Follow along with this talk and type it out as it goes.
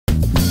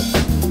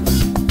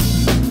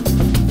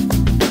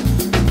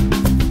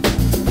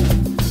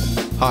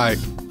Hi,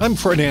 I'm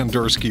Fred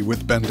Andersky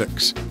with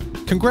Bendix.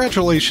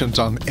 Congratulations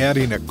on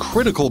adding a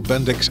critical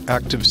Bendix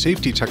active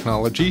safety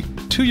technology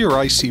to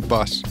your IC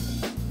bus.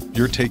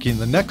 You're taking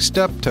the next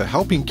step to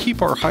helping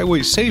keep our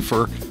highways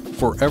safer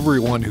for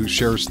everyone who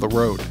shares the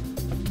road.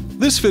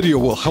 This video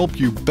will help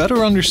you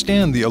better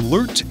understand the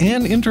alerts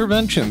and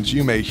interventions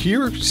you may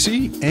hear,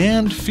 see,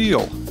 and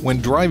feel when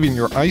driving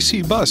your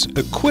IC bus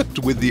equipped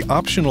with the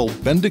optional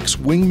Bendix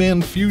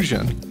Wingman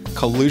Fusion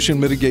collision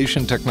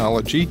mitigation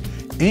technology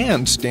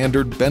and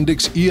standard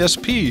Bendix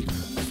ESP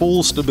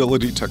full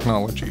stability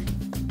technology.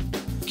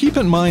 Keep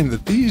in mind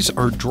that these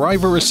are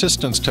driver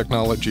assistance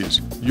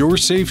technologies. Your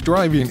safe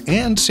driving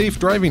and safe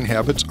driving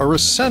habits are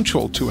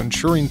essential to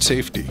ensuring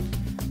safety.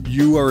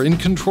 You are in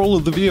control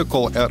of the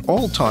vehicle at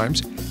all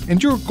times,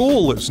 and your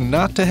goal is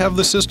not to have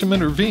the system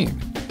intervene.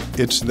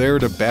 It's there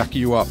to back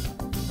you up.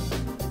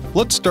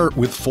 Let's start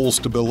with full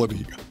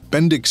stability,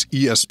 Bendix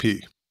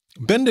ESP.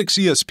 Bendix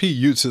ESP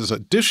uses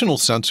additional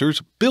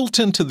sensors built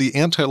into the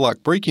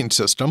anti-lock braking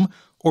system,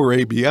 or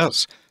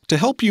ABS, to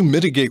help you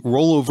mitigate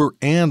rollover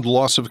and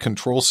loss of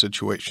control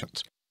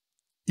situations.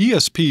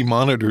 ESP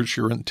monitors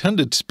your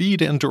intended speed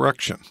and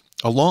direction,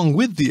 along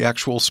with the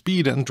actual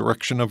speed and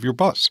direction of your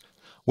bus.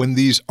 When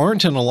these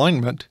aren't in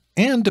alignment,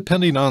 and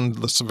depending on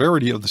the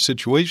severity of the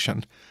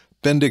situation,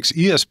 Bendix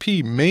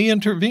ESP may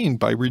intervene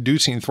by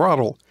reducing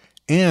throttle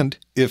and,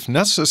 if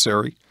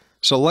necessary,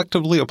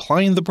 selectively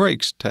applying the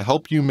brakes to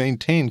help you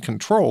maintain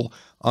control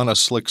on a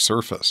slick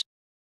surface.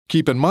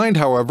 Keep in mind,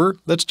 however,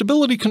 that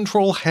stability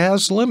control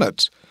has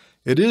limits.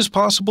 It is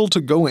possible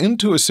to go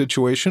into a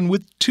situation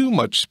with too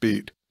much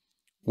speed.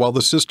 While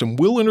the system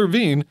will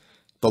intervene,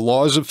 the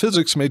laws of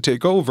physics may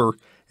take over,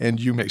 and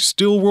you may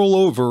still roll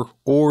over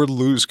or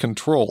lose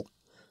control.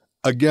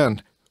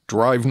 Again,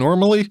 drive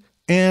normally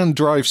and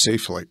drive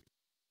safely.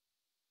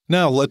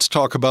 Now let's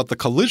talk about the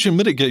collision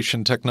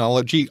mitigation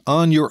technology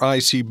on your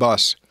IC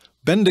bus,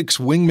 Bendix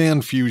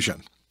Wingman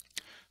Fusion.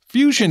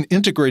 Fusion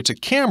integrates a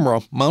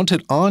camera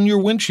mounted on your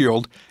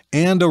windshield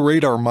and a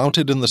radar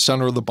mounted in the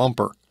center of the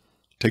bumper.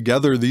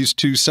 Together, these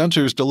two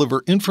sensors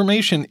deliver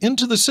information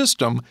into the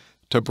system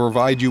to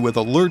provide you with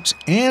alerts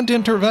and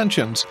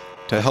interventions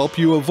to help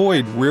you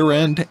avoid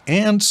rear-end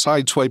and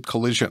sideswipe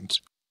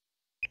collisions.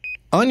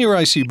 On your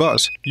IC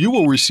bus, you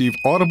will receive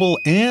audible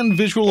and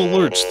visual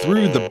alerts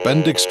through the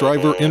Bendix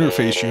Driver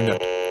Interface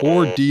Unit,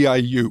 or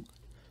DIU.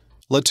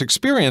 Let's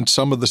experience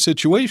some of the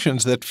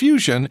situations that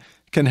Fusion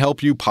can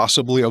help you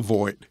possibly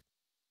avoid.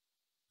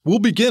 We'll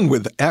begin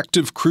with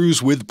active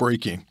cruise with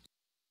braking.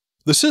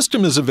 The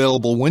system is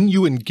available when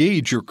you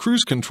engage your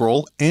cruise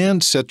control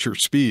and set your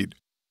speed.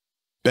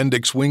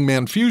 Bendix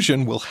Wingman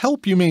Fusion will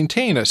help you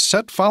maintain a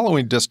set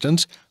following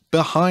distance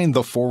behind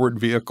the forward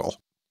vehicle.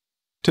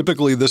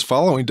 Typically, this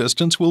following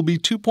distance will be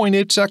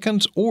 2.8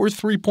 seconds or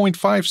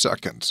 3.5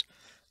 seconds.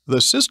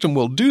 The system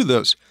will do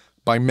this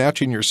by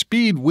matching your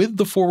speed with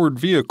the forward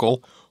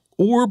vehicle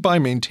or by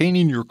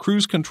maintaining your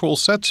cruise control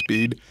set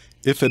speed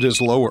if it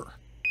is lower.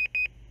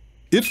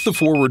 If the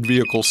forward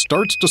vehicle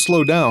starts to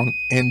slow down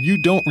and you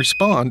don't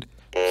respond,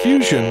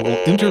 Fusion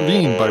will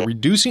intervene by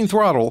reducing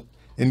throttle,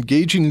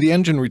 engaging the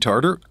engine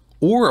retarder,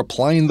 or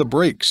applying the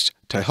brakes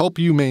to help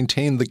you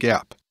maintain the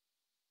gap.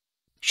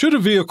 Should a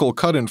vehicle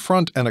cut in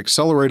front and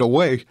accelerate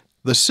away,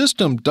 the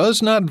system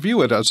does not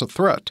view it as a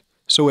threat,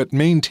 so it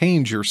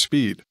maintains your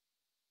speed.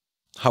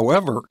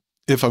 However,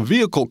 if a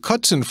vehicle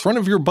cuts in front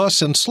of your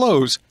bus and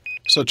slows,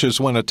 such as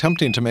when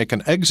attempting to make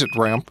an exit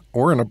ramp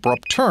or an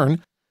abrupt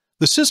turn,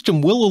 the system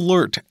will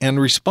alert and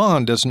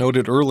respond as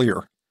noted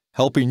earlier,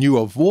 helping you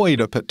avoid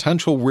a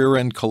potential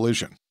rear-end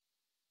collision.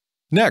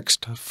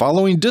 Next,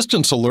 following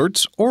distance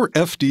alerts, or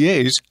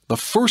FDAs, the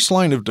first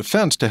line of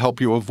defense to help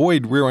you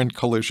avoid rear-end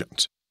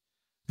collisions.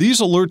 These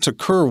alerts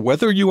occur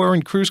whether you are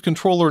in cruise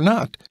control or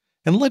not,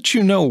 and let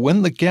you know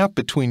when the gap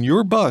between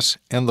your bus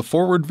and the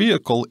forward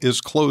vehicle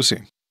is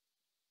closing.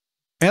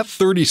 At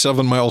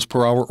 37 miles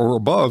per hour or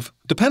above,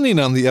 depending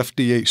on the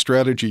FDA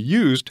strategy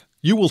used,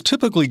 you will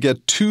typically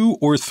get 2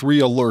 or 3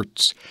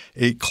 alerts,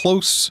 a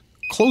close,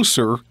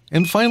 closer,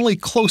 and finally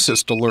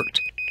closest alert.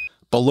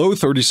 Below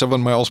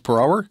 37 miles per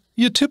hour,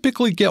 you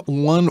typically get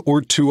 1 or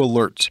 2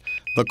 alerts,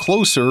 the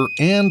closer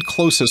and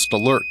closest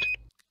alert.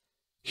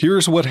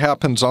 Here's what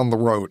happens on the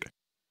road.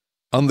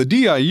 On the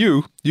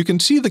DIU, you can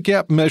see the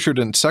gap measured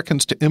in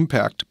seconds to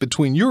impact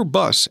between your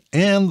bus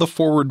and the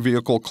forward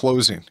vehicle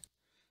closing.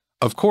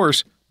 Of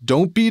course,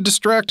 don't be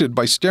distracted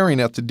by staring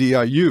at the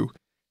DIU.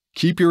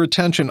 Keep your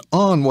attention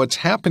on what's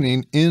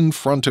happening in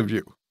front of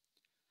you.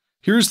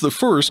 Here's the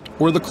first,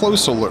 or the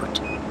close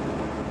alert.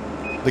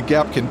 The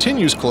gap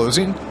continues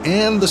closing,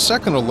 and the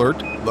second alert,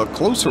 the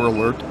closer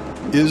alert,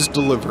 is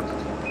delivered.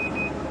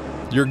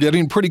 You're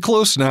getting pretty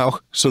close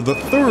now, so the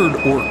third,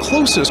 or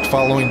closest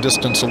following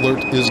distance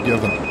alert is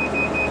given.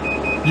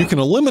 You can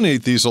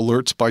eliminate these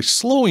alerts by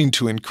slowing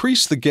to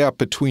increase the gap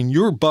between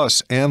your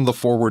bus and the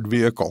forward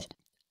vehicle.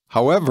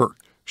 However,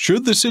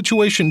 should the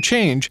situation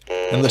change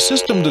and the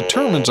system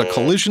determines a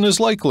collision is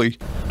likely,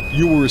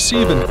 you will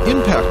receive an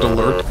impact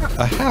alert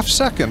a half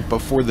second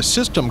before the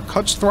system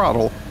cuts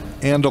throttle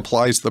and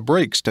applies the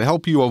brakes to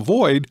help you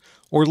avoid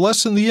or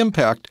lessen the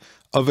impact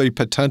of a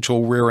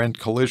potential rear-end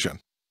collision.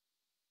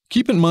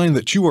 Keep in mind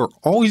that you are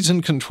always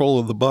in control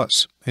of the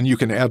bus, and you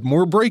can add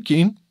more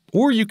braking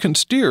or you can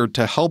steer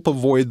to help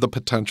avoid the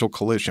potential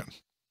collision.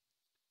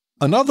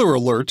 Another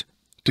alert,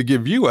 to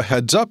give you a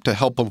heads up to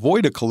help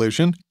avoid a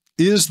collision,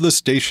 is the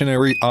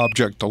stationary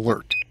object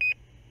alert.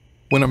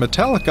 When a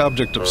metallic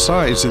object of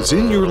size is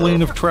in your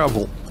lane of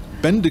travel,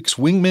 Bendix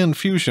Wingman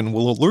Fusion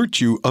will alert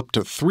you up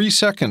to 3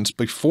 seconds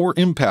before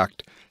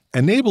impact,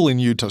 enabling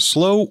you to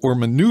slow or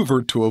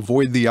maneuver to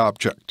avoid the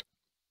object.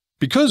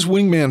 Because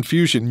Wingman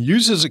Fusion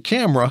uses a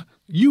camera,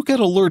 you get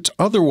alerts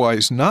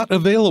otherwise not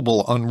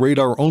available on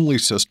radar-only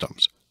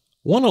systems.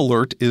 One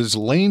alert is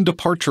lane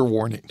departure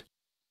warning.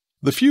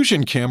 The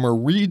Fusion camera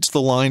reads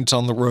the lines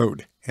on the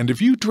road, and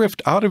if you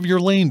drift out of your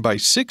lane by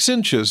 6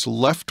 inches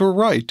left or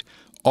right,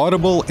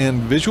 audible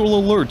and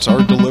visual alerts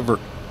are delivered.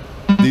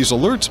 These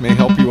alerts may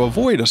help you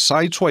avoid a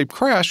sideswipe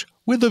crash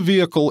with a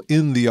vehicle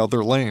in the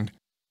other lane.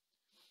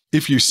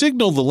 If you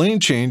signal the lane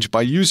change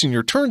by using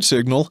your turn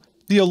signal,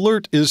 the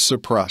alert is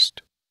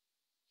suppressed.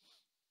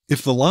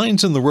 If the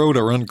lines in the road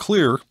are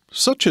unclear,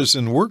 such as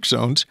in work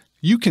zones,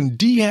 you can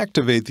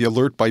deactivate the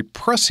alert by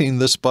pressing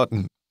this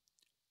button.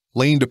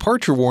 Lane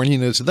departure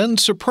warning is then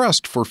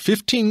suppressed for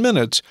 15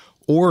 minutes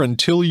or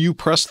until you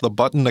press the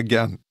button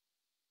again.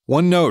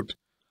 One note: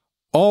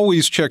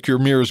 always check your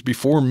mirrors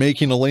before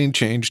making a lane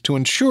change to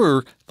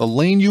ensure the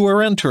lane you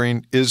are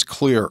entering is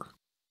clear.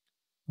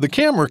 The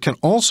camera can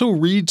also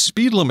read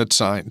speed limit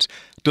signs,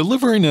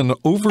 delivering an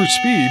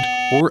overspeed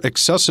or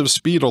excessive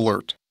speed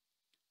alert.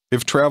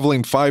 If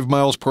traveling 5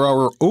 miles per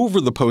hour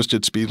over the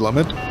posted speed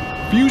limit,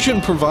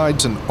 Fusion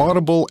provides an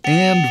audible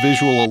and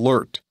visual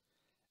alert.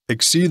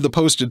 Exceed the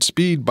posted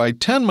speed by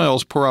 10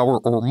 miles per hour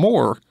or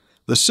more,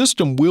 the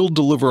system will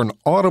deliver an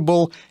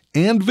audible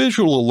and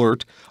visual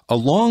alert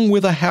along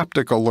with a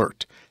haptic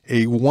alert,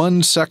 a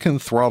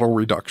 1-second throttle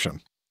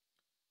reduction.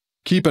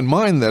 Keep in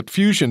mind that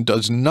Fusion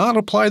does not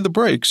apply the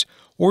brakes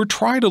or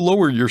try to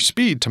lower your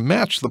speed to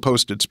match the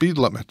posted speed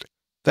limit.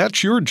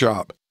 That's your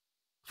job.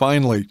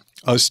 Finally,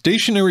 a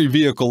stationary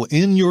vehicle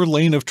in your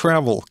lane of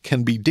travel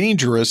can be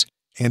dangerous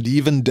and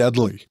even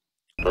deadly.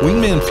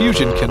 Wingman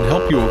Fusion can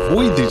help you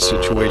avoid these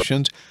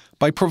situations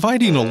by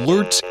providing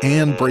alerts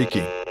and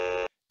braking.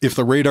 If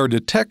the radar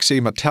detects a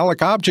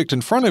metallic object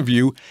in front of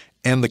you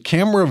and the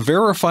camera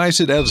verifies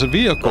it as a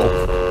vehicle,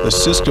 the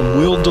system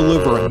will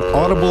deliver an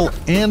audible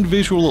and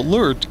visual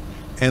alert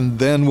and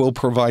then will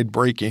provide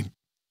braking.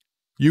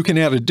 You can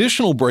add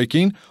additional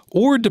braking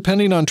or,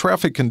 depending on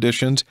traffic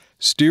conditions,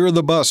 steer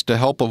the bus to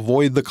help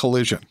avoid the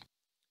collision.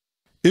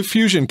 If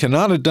Fusion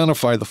cannot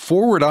identify the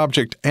forward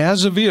object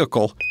as a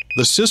vehicle,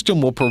 the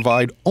system will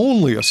provide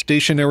only a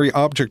stationary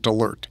object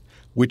alert,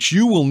 which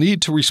you will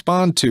need to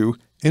respond to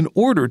in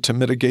order to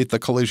mitigate the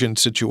collision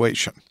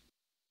situation.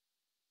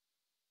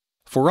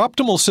 For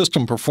optimal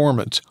system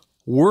performance,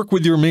 work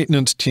with your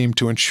maintenance team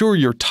to ensure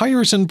your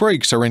tires and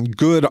brakes are in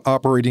good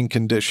operating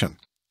condition.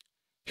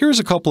 Here's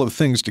a couple of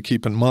things to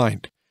keep in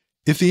mind.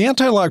 If the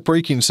anti-lock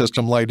braking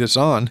system light is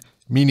on,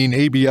 meaning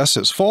ABS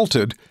is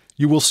faulted,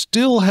 you will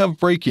still have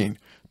braking,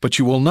 but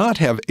you will not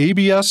have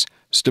ABS,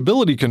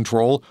 stability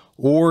control,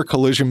 or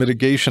collision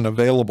mitigation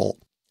available.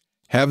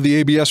 Have the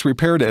ABS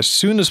repaired as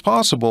soon as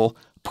possible,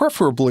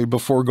 preferably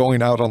before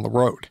going out on the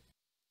road.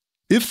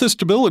 If the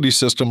stability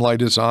system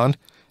light is on,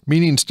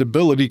 meaning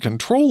stability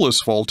control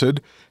is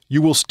faulted,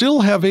 you will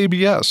still have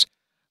ABS,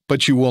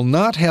 but you will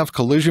not have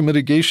collision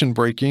mitigation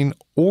braking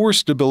or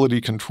stability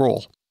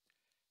control.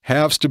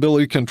 Have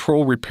stability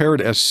control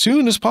repaired as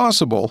soon as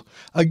possible,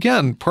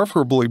 again,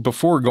 preferably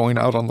before going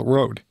out on the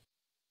road.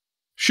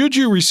 Should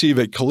you receive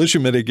a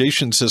collision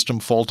mitigation system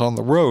fault on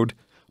the road,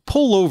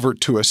 pull over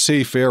to a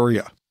safe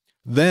area.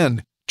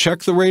 Then, check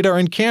the radar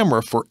and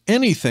camera for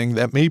anything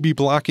that may be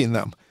blocking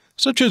them,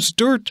 such as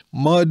dirt,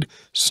 mud,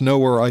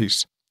 snow, or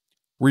ice.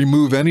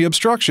 Remove any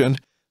obstruction,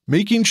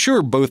 making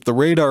sure both the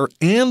radar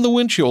and the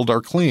windshield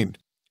are clean.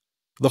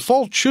 The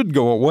fault should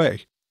go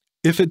away.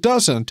 If it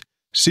doesn't,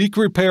 seek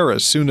repair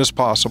as soon as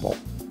possible.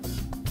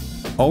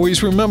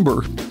 Always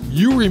remember,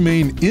 you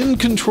remain in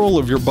control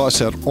of your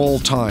bus at all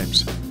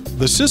times.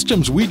 The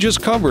systems we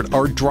just covered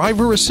are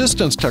driver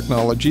assistance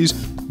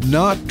technologies,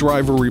 not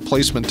driver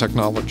replacement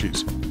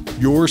technologies.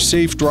 Your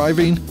safe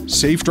driving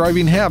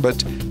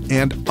habit,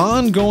 and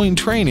ongoing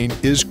training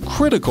is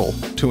critical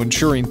to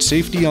ensuring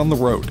safety on the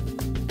road.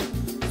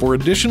 For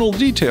additional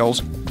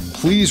details,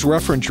 please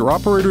reference your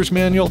operator's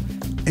manual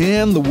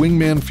and the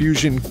Wingman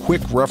Fusion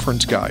Quick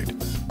Reference Guide,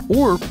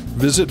 or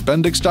visit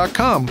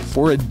Bendix.com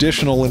for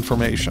additional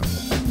information.